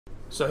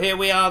So here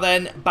we are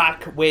then,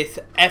 back with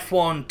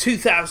F1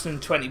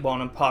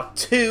 2021 and part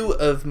 2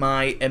 of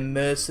my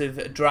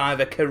Immersive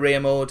Driver Career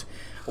Mode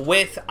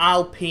with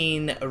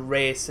Alpine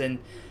Racing.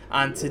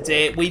 And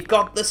today we've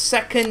got the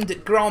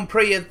second Grand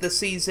Prix of the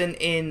season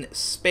in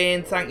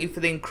Spain. Thank you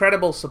for the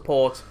incredible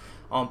support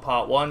on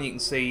part 1. You can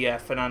see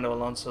Fernando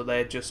Alonso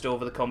there just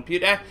over the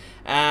computer.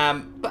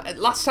 But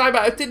last time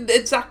it didn't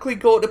exactly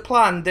go to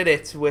plan, did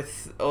it,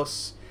 with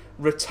us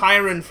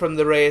retiring from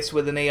the race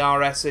with an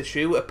ERS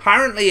issue.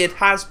 Apparently it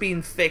has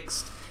been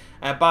fixed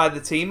by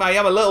the team. I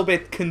am a little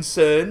bit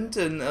concerned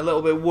and a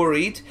little bit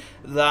worried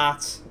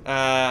that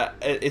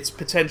it's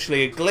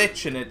potentially a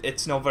glitch and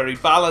it's not very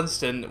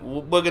balanced, and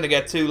we're going to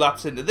get 2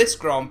 laps into this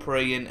Grand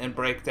Prix and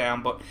break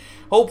down, but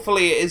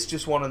hopefully it is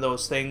just one of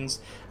those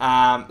things.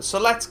 So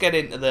let's get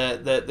into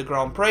the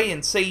Grand Prix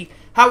and see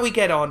how we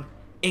get on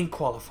in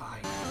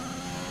qualifying.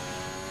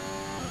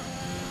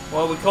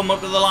 Well, we come up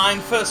to the line,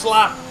 first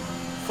lap,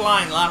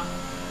 flying lap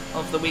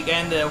of the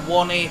weekend,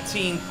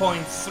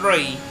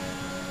 118.3,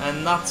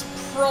 and that's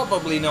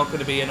probably not going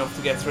to be enough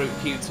to get through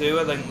Q2.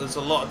 I think there's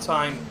a lot of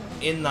time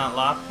in that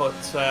lap, but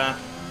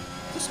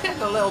just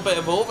getting a little bit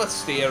of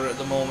oversteer at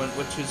the moment,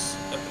 which is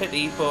a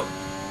pity, but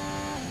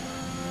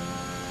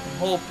I'm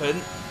hoping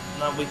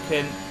that we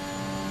can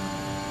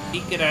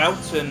eke it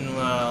out. And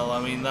well, I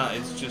mean, that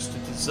is just a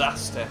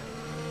disaster.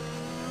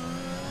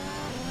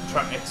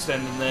 Track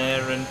extending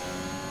there, and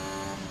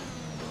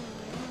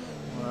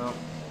well,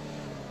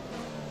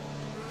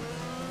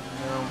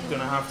 I'm going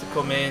to have to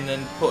come in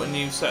and put a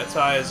new set of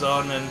tyres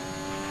on, and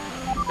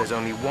there's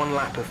only 1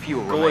 lap of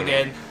fuel go remaining.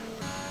 again.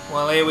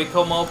 Well, here we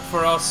come up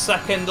for our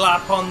second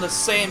lap on the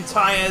same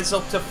tyres,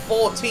 up to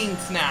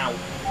 14th now.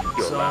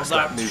 Your so last that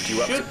lap moved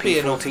you up to should be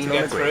enough to P14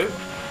 get on the grid. through.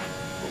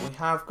 But we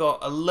have got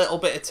a little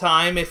bit of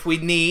time if we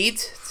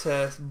need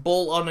to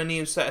bolt on a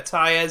new set of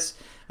tyres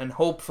and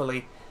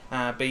hopefully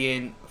be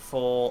in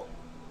for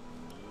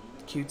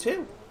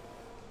Q2.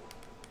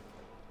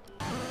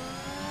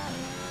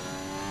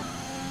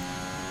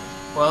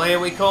 Well, here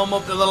we come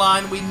up to the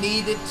line. We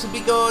need it to be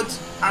good,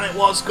 and it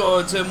was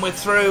good, and we're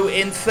through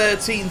in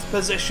 13th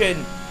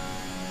position.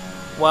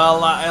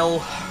 Well,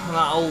 that'll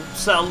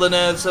settle the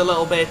nerves a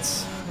little bit.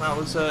 That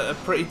was a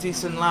pretty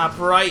decent lap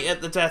right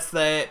at the death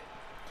there,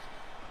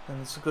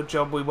 and it's a good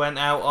job we went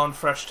out on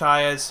fresh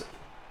tyres.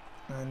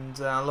 And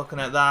looking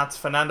at that,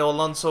 Fernando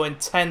Alonso in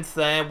 10th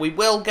there. We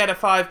will get a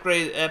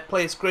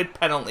 5-place grid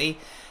penalty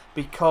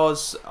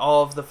because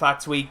of the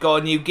fact we got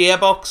a new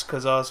gearbox,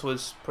 because ours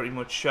was pretty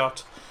much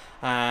shot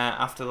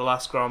after the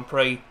last Grand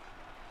Prix.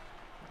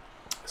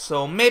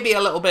 So maybe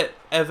a little bit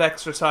of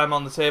extra time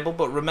on the table,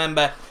 but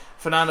remember,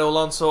 Fernando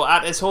Alonso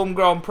at his home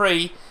Grand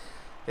Prix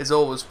is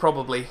always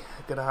probably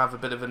going to have a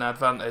bit of an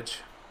advantage.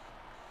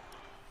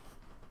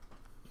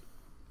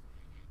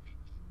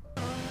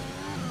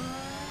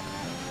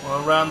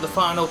 Well, around the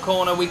final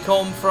corner we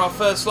come for our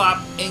first lap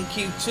in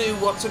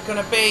Q2. What's it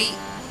going to be?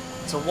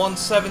 It's a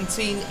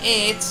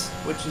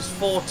 1:17.8, which is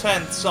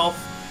 4/10 off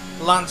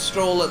Lance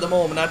Stroll at the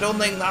moment. I don't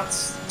think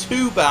that's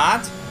too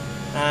bad.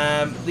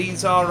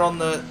 These are on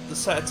the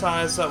set of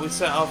tyres that we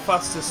set our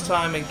fastest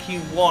time in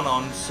Q1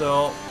 on,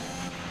 so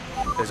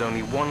there's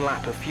only 1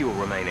 lap of fuel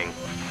remaining.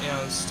 You know,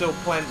 there's still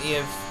plenty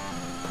of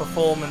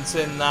performance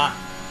in that,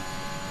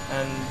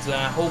 and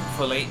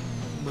hopefully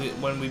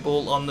when we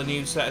bolt on the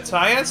new set of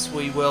tyres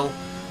we will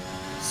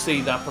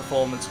see that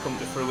performance come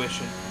to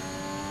fruition.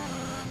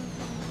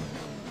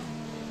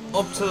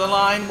 Up to the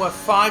line, we're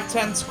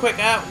 5/10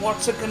 quicker.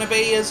 What's it going to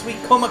be as we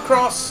come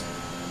across?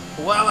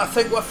 Well, I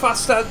think we're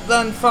faster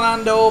than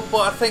Fernando,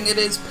 but I think it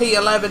is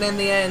P11 in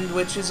the end,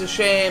 which is a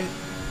shame,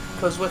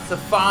 because with the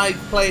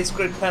 5-place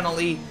grid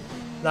penalty,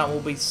 that will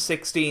be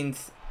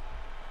 16th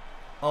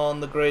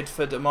on the grid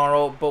for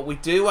tomorrow. But we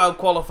do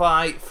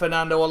out-qualify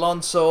Fernando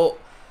Alonso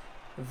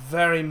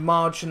very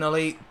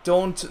marginally.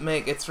 Don't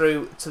make it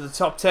through to the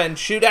top 10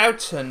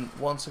 shootout, and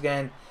once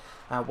again,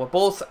 we're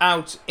both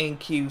out in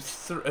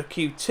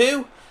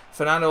Q2.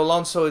 Fernando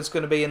Alonso is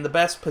going to be in the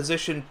best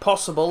position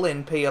possible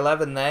in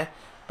P11 there.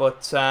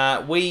 But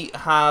we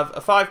have a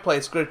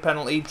 5-place grid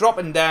penalty,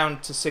 dropping down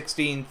to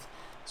 16th.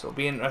 So it'll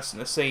be interesting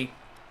to see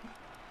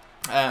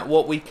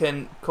what we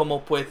can come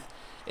up with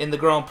in the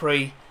Grand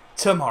Prix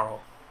tomorrow.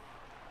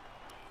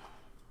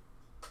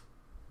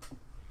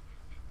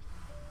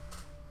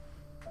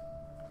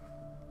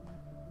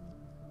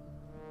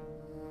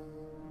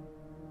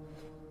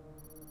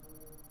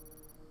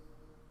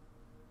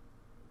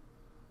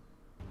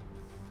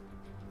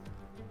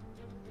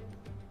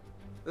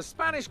 The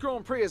Spanish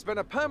Grand Prix has been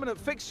a permanent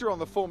fixture on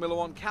the Formula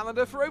One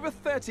calendar for over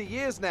 30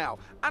 years now,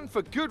 and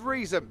for good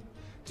reason.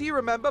 Do you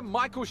remember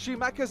Michael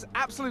Schumacher's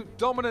absolute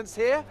dominance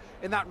here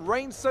in that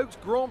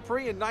rain-soaked Grand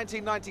Prix in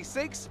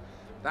 1996?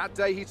 That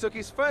day he took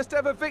his first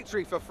ever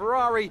victory for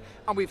Ferrari,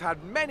 and we've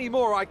had many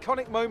more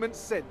iconic moments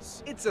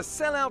since. It's a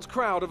sellout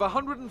crowd of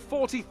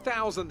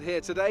 140,000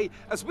 here today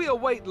as we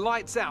await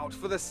lights out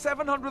for the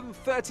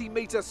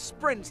 730-metre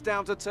sprint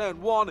down to turn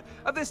 1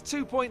 of this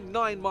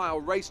 2.9-mile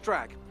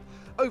racetrack.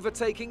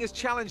 Overtaking is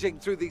challenging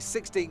through these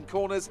 16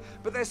 corners,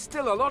 but there's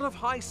still a lot of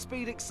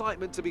high-speed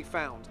excitement to be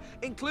found,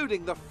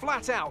 including the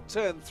flat-out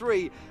Turn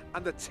 3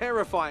 and the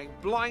terrifying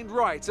blind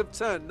right of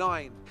Turn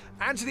 9.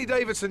 Anthony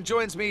Davidson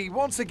joins me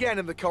once again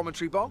in the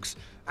commentary box,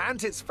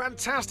 and it's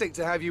fantastic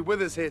to have you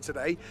with us here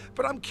today,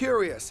 but I'm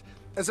curious,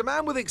 as a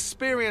man with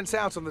experience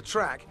out on the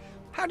track,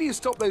 how do you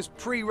stop those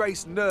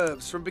pre-race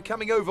nerves from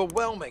becoming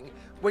overwhelming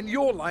when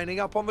you're lining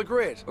up on the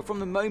grid? But from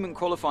the moment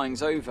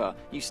qualifying's over,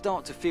 you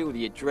start to feel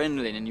the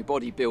adrenaline in your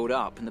body build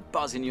up and the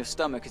buzz in your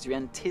stomach as you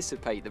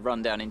anticipate the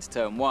run down into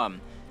Turn 1.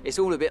 It's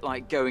all a bit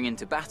like going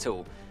into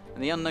battle,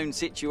 and the unknown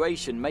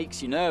situation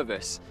makes you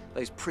nervous.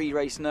 Those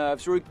pre-race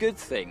nerves are a good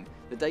thing.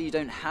 The day you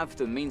don't have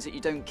them means that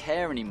you don't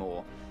care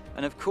anymore.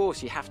 And of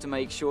course you have to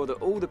make sure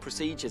that all the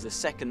procedures are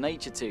second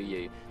nature to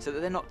you, so that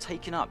they're not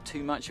taking up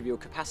too much of your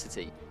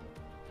capacity.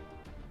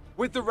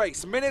 With the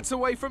race minutes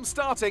away from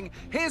starting,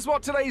 here's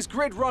what today's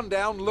grid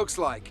rundown looks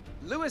like.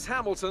 Lewis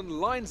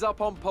Hamilton lines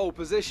up on pole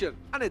position,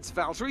 and it's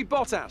Valtteri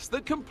Bottas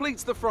that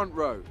completes the front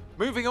row.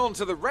 Moving on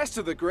to the rest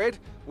of the grid,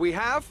 we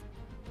have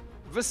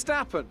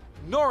Verstappen,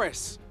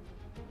 Norris,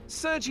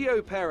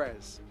 Sergio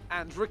Perez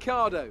and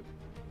Ricciardo,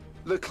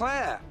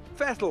 Leclerc,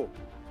 Vettel,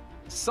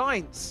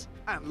 Sainz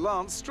and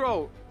Lance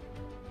Stroll,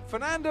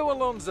 Fernando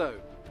Alonso,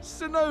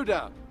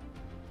 Tsunoda,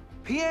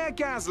 Pierre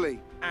Gasly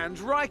and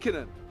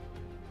Raikkonen,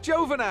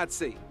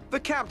 Giovinazzi, the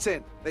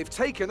captain, they've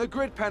taken a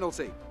grid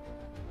penalty,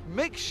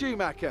 Mick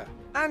Schumacher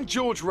and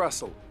George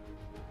Russell,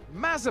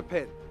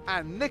 Mazepin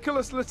and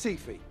Nicholas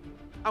Latifi.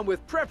 And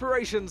with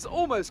preparations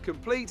almost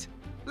complete,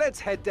 let's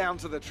head down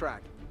to the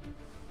track.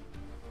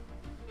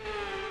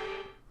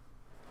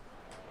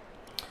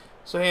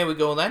 So here we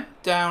go then,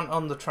 down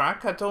on the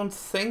track. I don't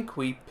think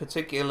we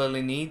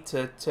particularly need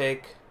to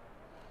take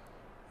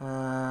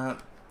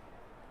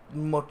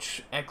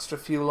much extra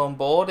fuel on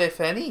board, if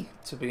any,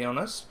 to be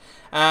honest.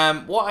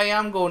 What I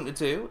am going to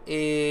do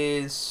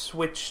is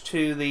switch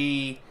to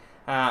the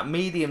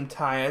medium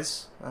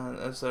tyres,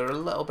 as they're a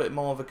little bit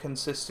more of a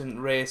consistent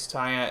race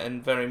tyre,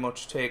 and very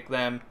much take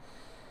them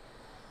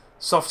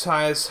soft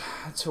tyres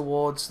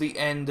towards the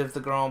end of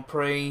the Grand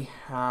Prix.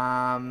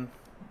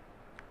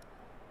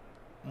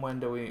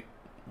 When do we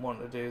want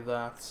to do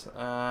that?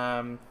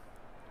 I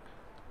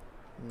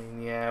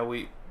mean, yeah,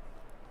 we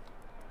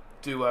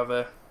do have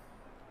a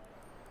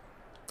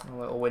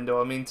little window.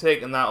 I mean,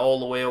 taking that all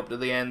the way up to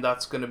the end,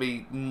 that's going to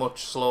be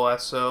much slower.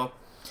 So,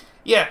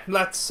 yeah,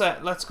 let's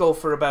go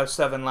for about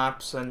 7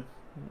 laps and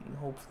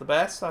hope for the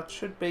best. That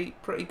should be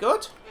pretty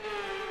good.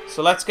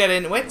 So let's get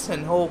into it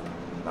and hope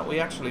that we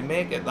actually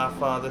make it that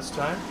far this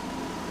time.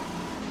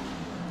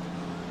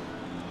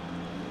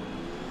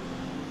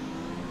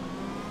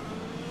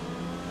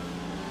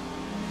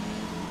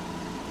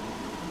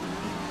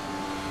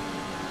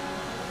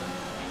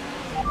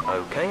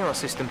 Okay, our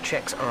system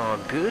checks are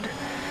good.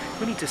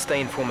 We need to stay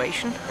in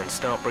formation and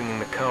start bringing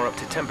the car up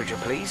to temperature,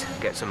 please.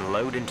 Get some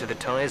load into the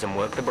tyres and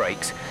work the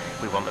brakes.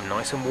 We want them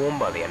nice and warm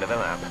by the end of the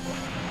lap.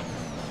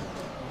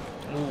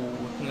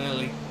 Ooh,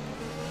 nearly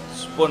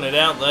spun it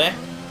out there.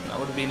 That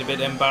would have been a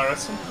bit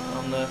embarrassing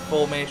on the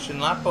formation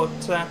lap, but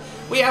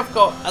we have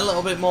got a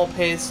little bit more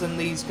pace than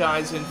these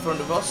guys in front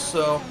of us,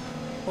 so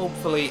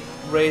hopefully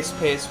race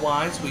pace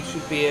wise we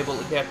should be able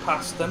to get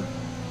past them.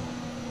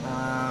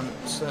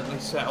 Certainly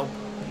set up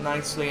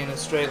nicely in a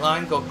straight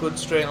line, got good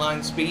straight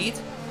line speed,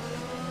 so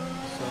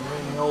I'm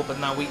really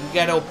hoping that we can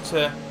get up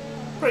to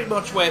pretty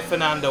much where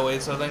Fernando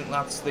is. I think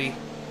that's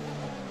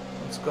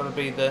got to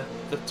be the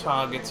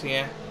target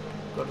here.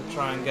 Got to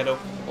try and get up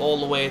all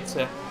the way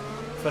to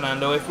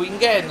Fernando. If we can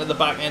get into the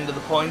back end of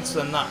the points,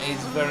 then that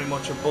is very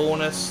much a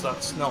bonus.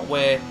 That's not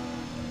where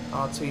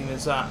our team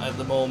is at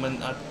the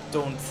moment. I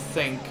don't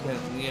think,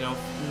 you know,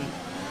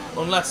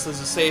 unless there's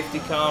a safety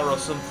car or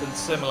something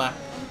similar,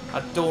 I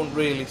don't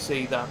really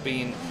see that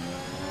being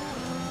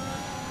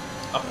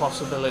a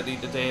possibility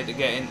today to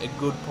get into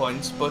good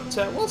points, but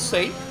we'll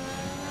see.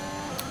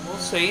 We'll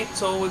see.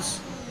 It's always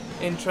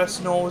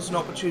interesting, always an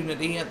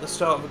opportunity at the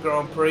start of a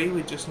Grand Prix.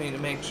 We just need to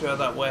make sure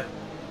that we're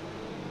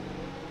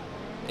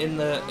in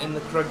the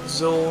correct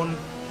zone.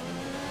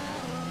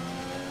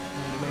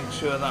 And to make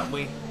sure that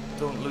we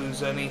don't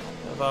lose any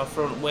of our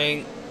front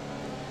wing,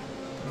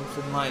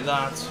 anything like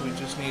that. So we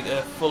just need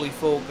to fully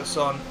focus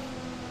on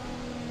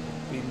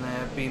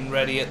being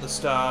ready at the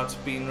start,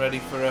 being ready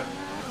for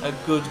a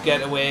good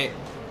getaway,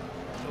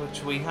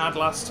 which we had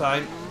last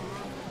time.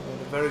 We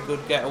had a very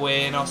good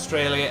getaway in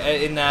Australia,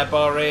 in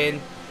Bahrain,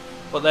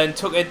 but then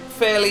took it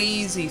fairly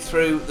easy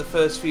through the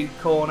first few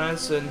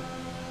corners and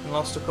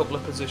lost a couple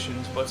of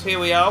positions. But here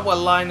we are, we're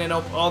lining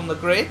up on the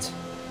grid,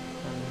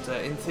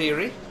 and in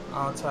theory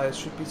our tyres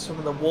should be some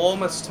of the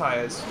warmest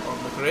tyres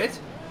on the grid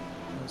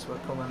as we're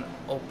coming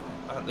up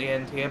at the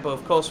end here. But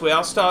of course we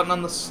are starting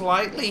on the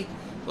slightly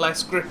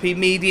less grippy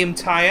medium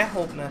tyre,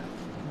 hoping to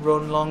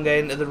run longer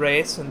into the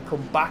race and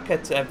come back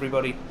at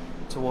everybody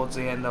towards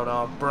the end on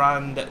our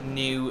brand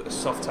new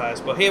soft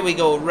tyres. But here we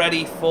go,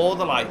 ready for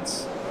the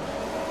lights.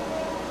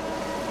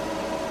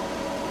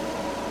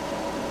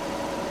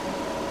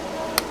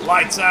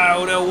 Lights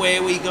out, away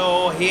we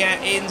go here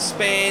in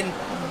Spain.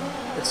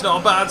 It's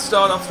not a bad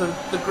start off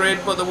the grid,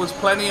 but there was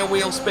plenty of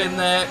wheel spin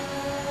there.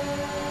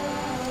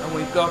 And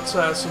we've got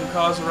some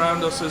cars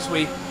around us as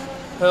we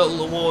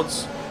hurtle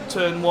towards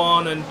turn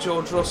 1, and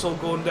George Russell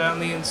going down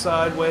the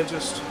inside. We're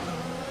just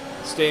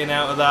staying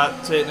out of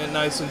that, taking it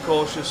nice and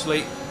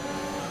cautiously.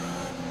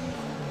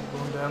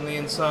 Going down the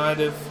inside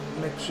of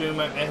Mick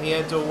Schumacher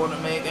here, don't want to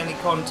make any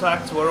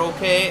contact. We're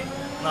okay,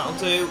 that'll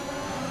do.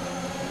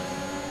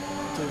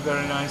 Do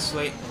very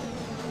nicely.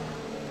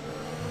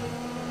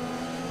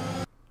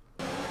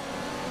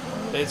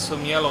 There's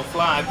some yellow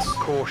flags.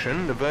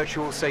 Caution, the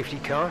virtual safety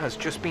car has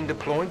just been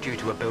deployed due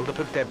to a build-up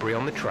of debris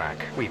on the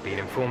track. We've been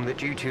informed that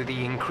due to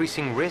the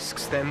increasing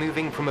risks, they're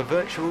moving from a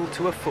virtual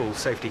to a full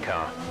safety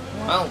car.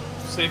 Well,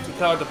 safety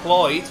car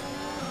deployed.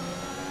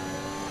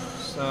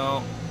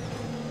 So,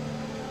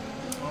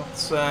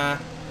 that's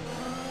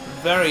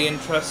very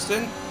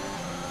interesting.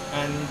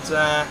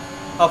 And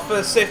our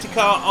first safety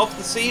car of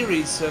the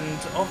series and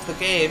of the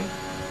game.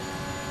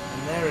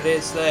 And there it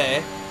is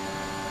there.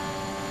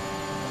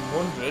 I'm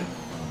wondering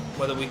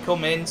whether we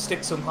come in,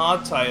 stick some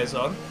hard tyres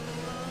on,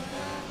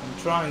 and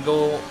try and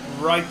go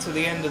right to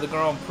the end of the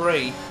Grand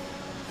Prix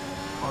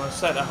on a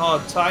set of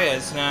hard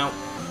tyres. Now,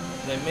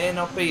 they may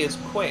not be as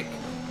quick,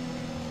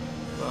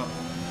 but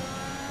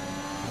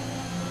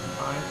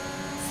I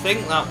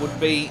think that would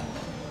be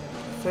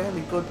a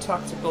fairly good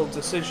tactical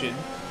decision,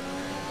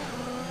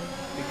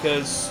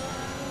 because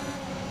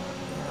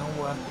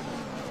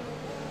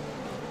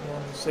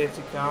the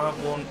safety car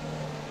won't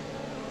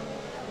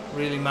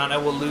really matter.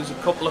 We'll lose a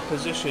couple of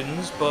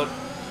positions, but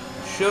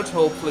should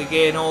hopefully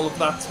gain all of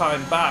that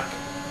time back.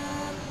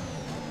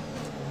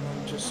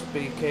 And just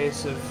be a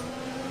case of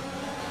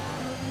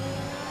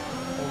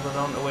holding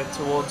on to it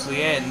towards the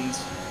end.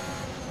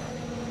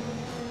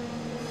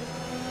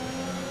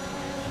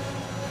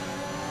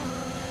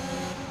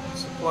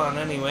 That's the plan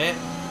anyway.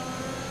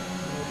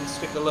 Maybe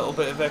stick a little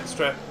bit of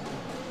extra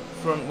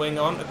front wing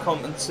on to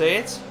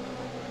compensate.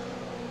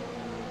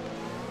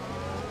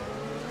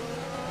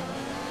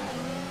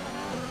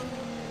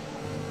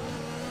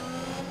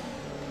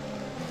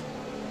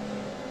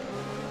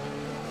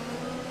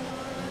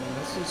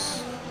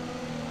 Is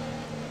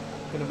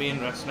going to be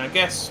interesting. I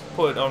guess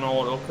put it on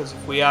auto, because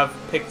if we have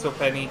picked up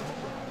any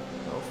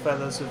little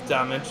feathers of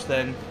damage,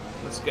 then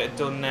let's get it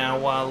done now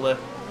while the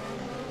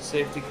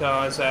safety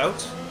car is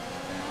out.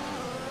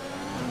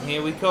 And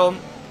here we come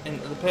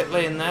into the pit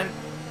lane then.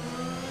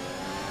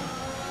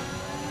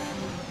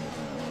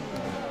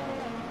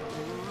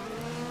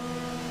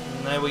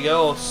 And there we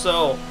go.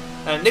 So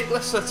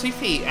Nicholas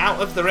Latifi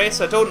out of the race.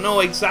 I don't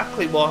know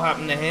exactly what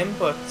happened to him,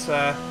 but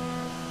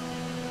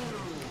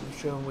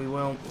sure we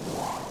will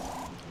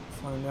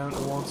find out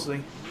towards the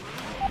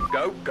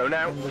Go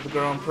now. end of the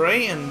Grand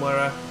Prix, and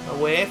we're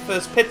away.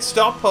 First pit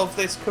stop of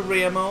this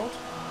career mode.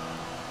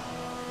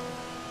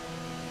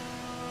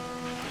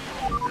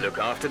 Look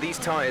after these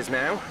tyres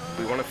now.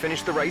 We want to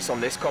finish the race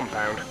on this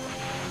compound.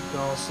 Of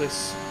course,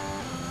 this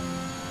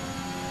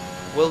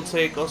will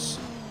take us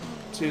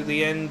to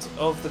the end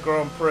of the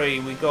Grand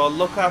Prix. We got to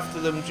look after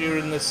them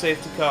during the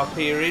safety car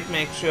period,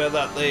 make sure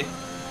that we've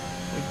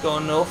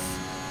got enough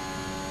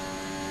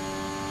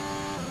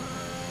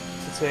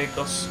take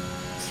us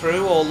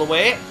through all the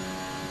way.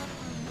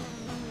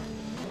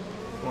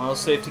 Well,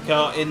 safety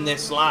car in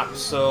this lap,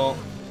 so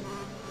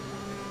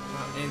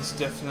that is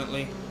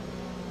definitely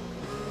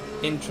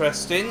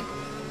interesting.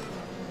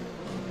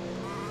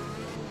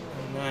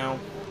 And now,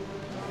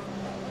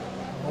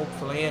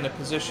 hopefully in a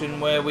position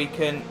where we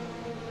can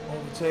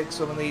overtake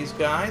some of these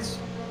guys.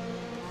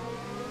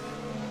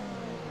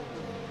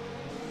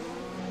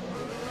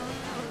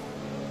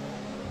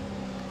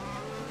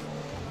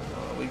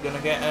 Are we going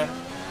to get a...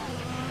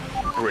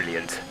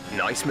 Brilliant.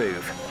 Nice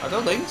move. I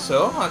don't think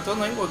so. I don't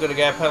think we're going to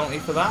get a penalty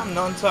for that. I'm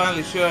not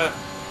entirely sure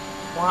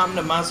what happened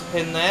to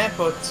Mazepin there,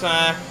 but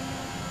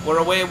we're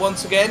away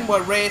once again.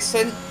 We're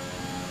racing,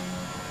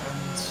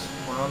 and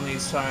we're on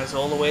these tyres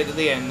all the way to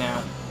the end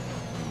now.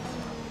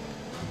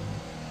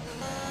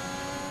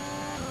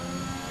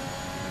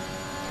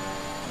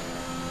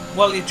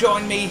 Well, you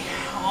join me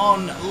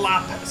on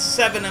lap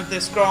 7 of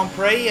this Grand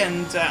Prix,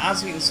 and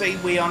as you can see,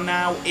 we are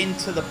now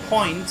into the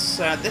points.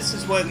 This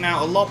is working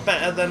out a lot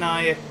better than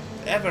I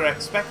ever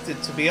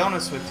expected, to be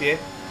honest with you.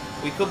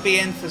 We could be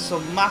in for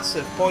some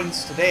massive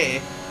points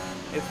today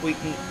if we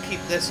can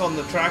keep this on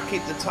the track,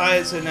 keep the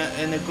tyres in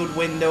a good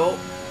window.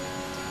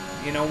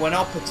 You know, we're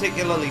not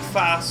particularly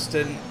fast,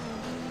 and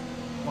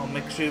well,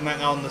 Mick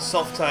Schumacher on the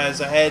soft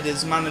tyres ahead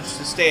has managed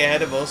to stay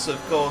ahead of us. Of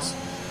course,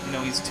 you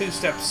know, he's 2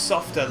 steps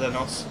softer than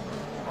us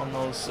on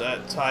those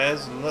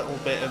tyres. A little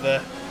bit of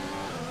a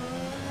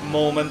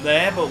moment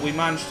there, but we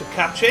managed to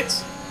catch it.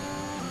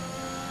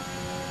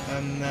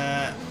 And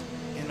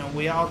you know,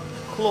 we are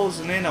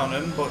closing in on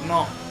him, but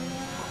not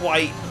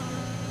quite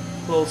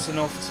close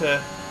enough to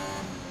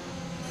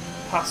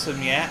pass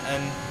him yet.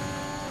 And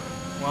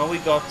well, we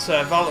got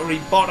Valterri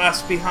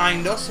Bottas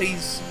behind us.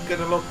 He's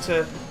going to look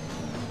to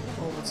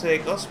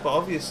overtake us, but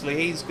obviously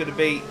he's going to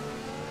be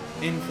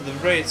in for the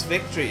race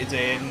victory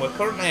today, and we're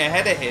currently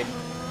ahead of him.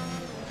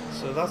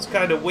 So that's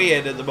kind of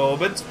weird at the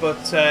moment,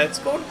 but it's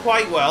going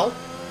quite well.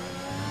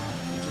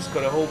 We've just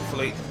got to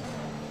hopefully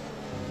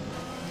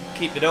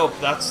keep it up.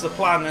 That's the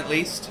plan, at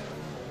least.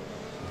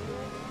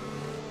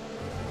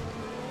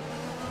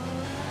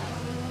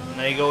 And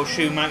there you go,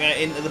 Schumacher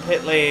into the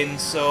pit lane.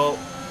 So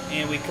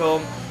here we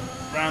come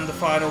round the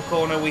final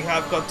corner. We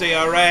have got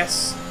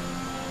DRS,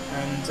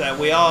 and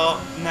we are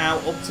now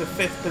up to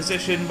 5th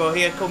position. But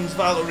here comes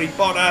Valterri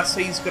Bottas.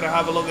 He's going to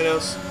have a look at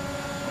us,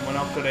 and we're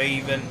not going to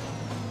even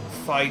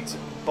fight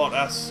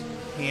Bottas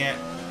here,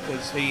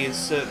 because he is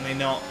certainly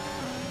not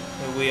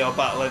who we are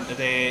battling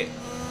today.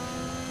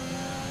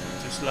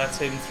 Just let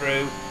him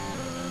through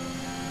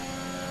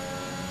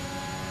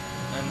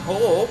and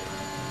hope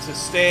to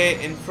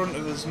stay in front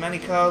of as many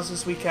cars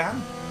as we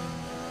can.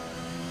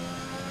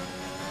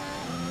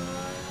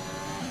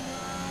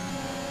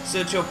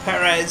 Sergio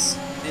Perez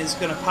is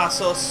going to pass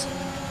us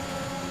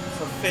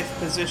for 5th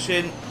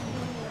position.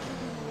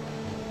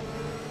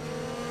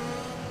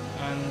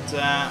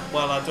 And,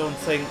 well, I don't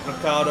think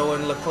Ricciardo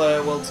and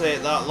Leclerc will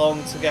take that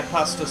long to get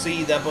past us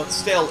either, but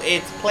still,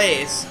 8th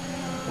place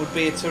would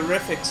be a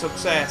terrific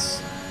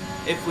success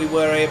if we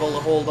were able to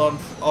hold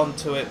on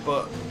to it,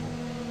 but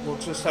we'll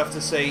just have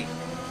to see.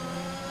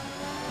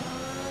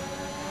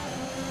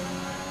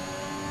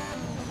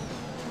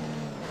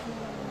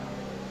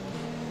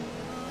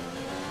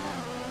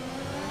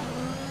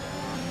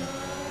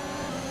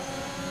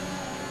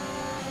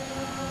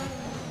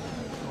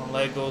 Well,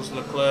 there goes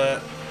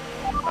Leclerc.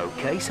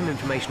 Okay, some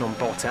information on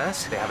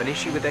Bottas. They have an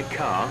issue with their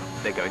car.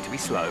 They're going to be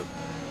slow.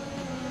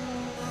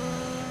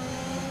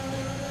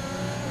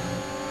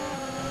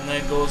 And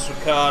there goes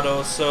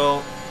Ricciardo.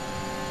 So,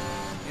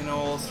 you know,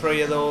 all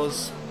 3 of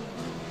those,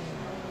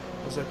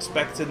 I was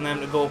expecting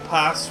them to go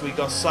past. We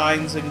got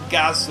Sainz and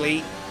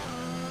Gasly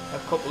a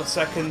couple of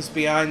seconds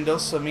behind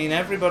us. I mean,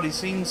 everybody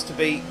seems to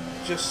be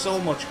just so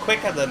much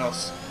quicker than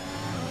us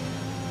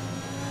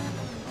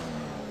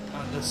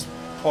at this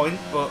point,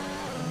 but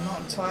I'm not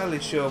entirely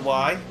sure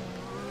why.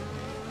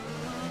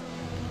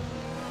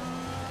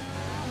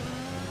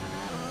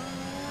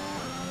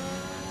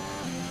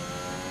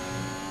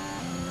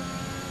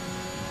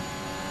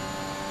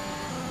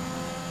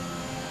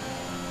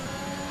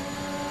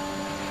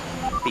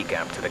 The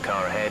gap to the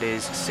car ahead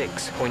is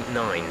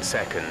 6.9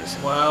 seconds.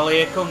 Well,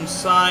 here comes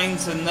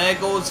Sainz, and there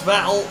goes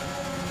Vettel.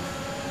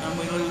 And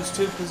we lose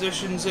 2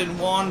 positions in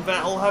 1.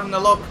 Vettel having a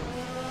look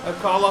at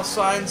Carlos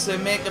Sainz. They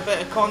make a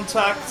bit of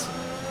contact.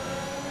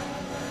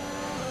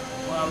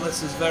 Well,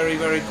 this is very,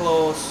 very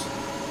close.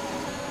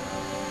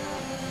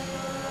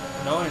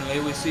 Annoyingly,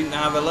 we seem to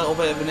have a little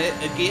bit of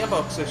a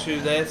gearbox issue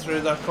there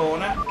through that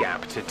corner.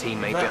 Gap to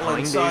teammate Vettel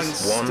behind is and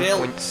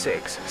Sainz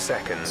 1.6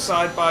 seconds.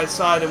 Side by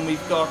side, and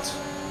we've got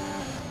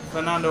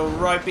Fernando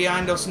right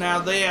behind us now.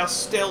 They are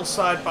still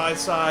side by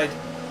side.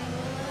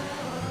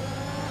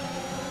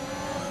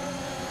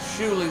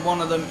 Surely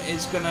one of them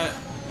is going to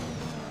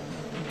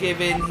give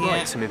in here.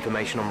 Right, some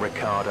information on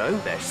Ricciardo.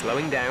 They're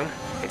slowing down.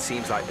 It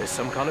seems like there's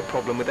some kind of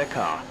problem with their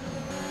car.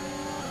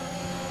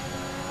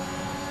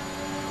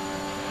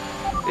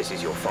 This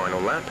is your final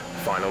lap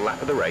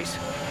of the race.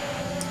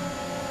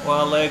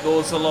 Well, there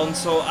goes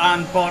Alonso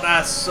and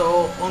Bottas,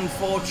 so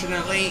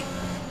unfortunately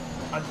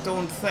I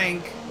don't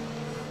think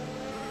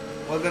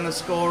we're going to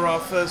score our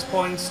first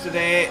points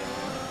today,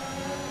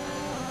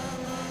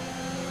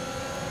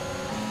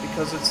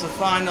 because it's the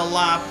final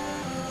lap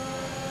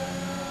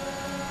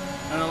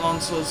and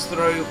Alonso's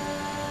through,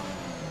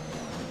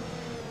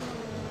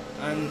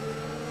 and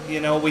you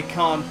know, we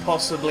can't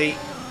possibly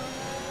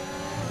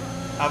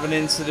have an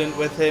incident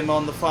with him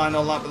on the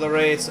final lap of the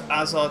race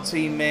as our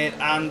teammate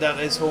and at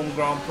his home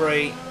Grand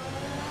Prix.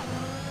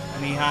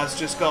 And he has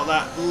just got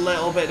that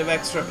little bit of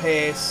extra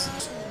pace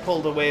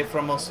pulled away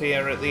from us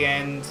here at the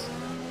end.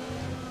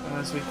 And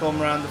as we come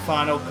around the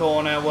final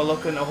corner, we're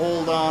looking to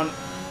hold on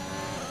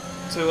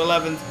to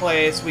 11th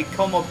place. We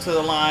come up to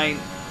the line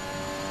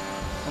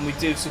and we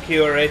do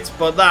secure it,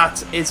 but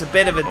that is a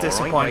bit of a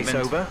disappointment. All right, race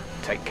over.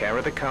 Take care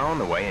of the car on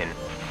the way in.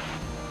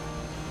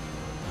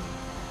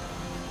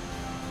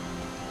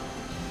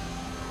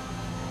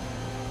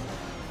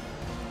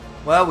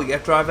 Well, we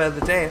get driver of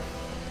the day.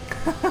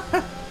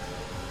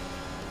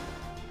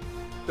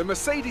 The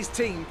Mercedes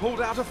team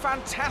pulled out a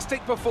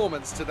fantastic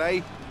performance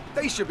today.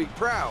 They should be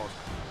proud.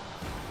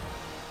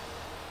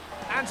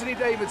 Anthony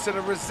Davidson,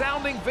 a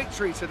resounding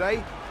victory today.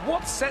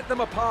 What set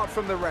them apart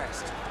from the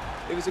rest?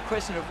 It was a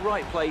question of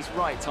right place,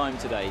 right time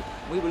today.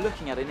 We were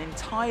looking at an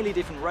entirely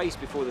different race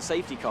before the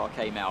safety car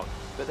came out,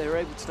 but they were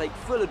able to take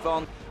full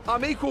advantage.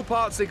 I'm equal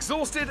parts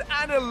exhausted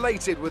and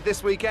elated with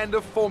this weekend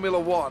of Formula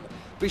One.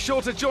 Be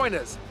sure to join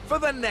us for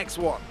the next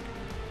one.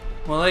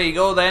 Well, there you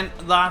go then.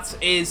 That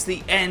is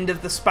the end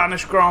of the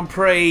Spanish Grand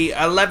Prix.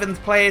 11th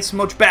place,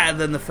 much better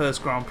than the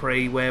first Grand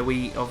Prix, where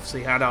we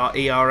obviously had our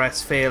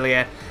ERS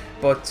failure.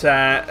 But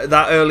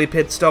that early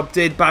pit stop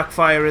did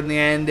backfire in the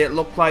end. It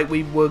looked like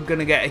we were going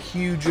to get a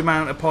huge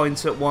amount of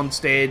points at one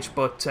stage,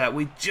 but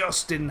we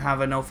just didn't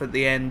have enough at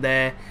the end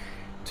there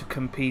to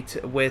compete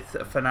with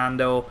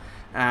Fernando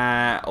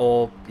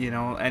or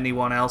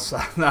anyone else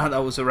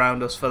that was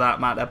around us for that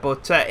matter.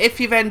 But if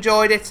you've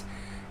enjoyed it,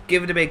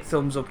 give it a big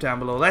thumbs up down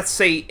below. Let's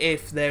see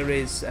if there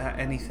is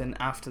anything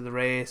after the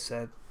race,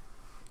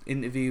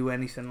 interview,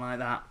 anything like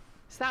that.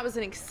 So that was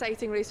an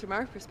exciting race from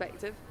our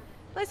perspective.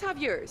 Let's have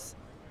yours.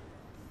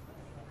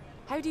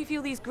 How do you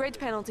feel these grid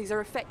penalties are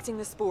affecting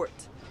the sport?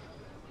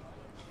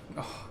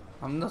 Oh,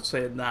 I'm not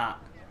saying that.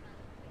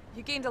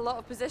 You gained a lot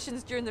of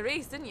positions during the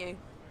race, didn't you?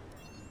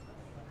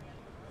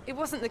 It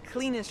wasn't the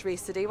cleanest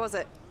race today, was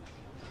it?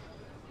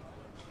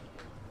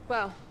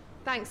 Well,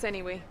 thanks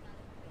anyway.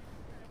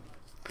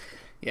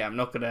 Yeah, I'm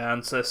not going to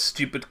answer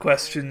stupid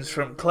questions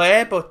from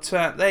Claire, but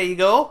there you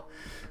go.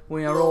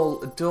 We are all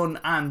done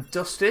and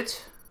dusted,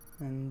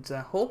 and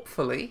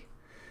hopefully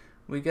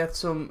we get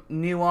some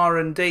new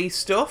R&D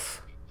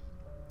stuff.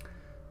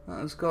 That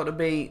has got to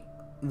be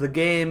the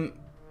game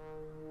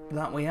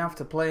that we have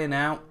to play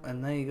now,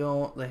 and there you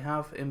go. They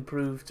have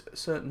improved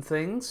certain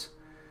things,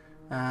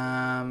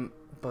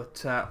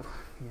 but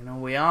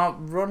we are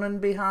running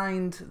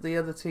behind the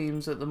other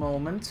teams at the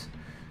moment.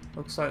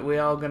 Looks like we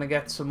are going to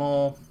get some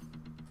more.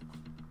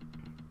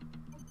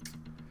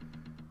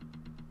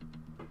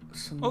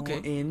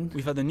 Okay,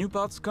 we've had the new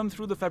parts come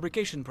through the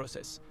fabrication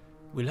process.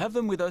 We'll have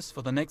them with us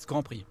for the next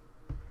Grand Prix.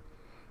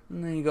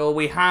 And there you go.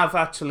 We have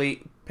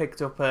actually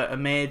picked up a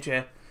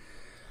major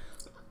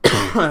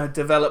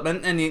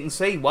development, and you can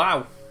see,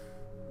 wow,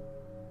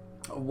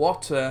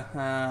 what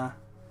an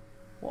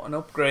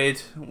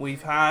upgrade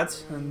we've had.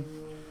 And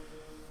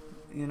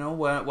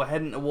we're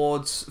heading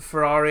towards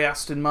Ferrari,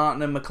 Aston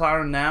Martin, and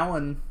McLaren now,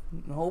 and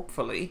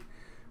hopefully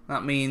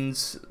that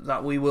means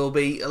that we will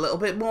be a little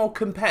bit more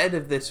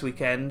competitive this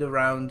weekend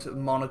around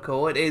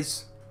Monaco. It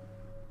is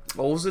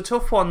always a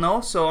tough one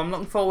though, so I'm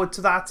looking forward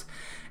to that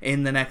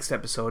in the next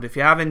episode. If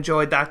you have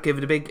enjoyed that, give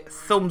it a big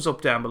thumbs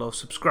up down below.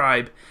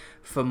 Subscribe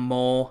for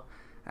more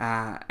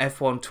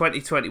F1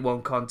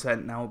 2021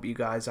 content. And I hope you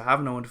guys are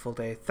having a wonderful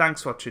day.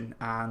 Thanks for watching,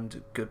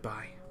 and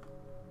goodbye.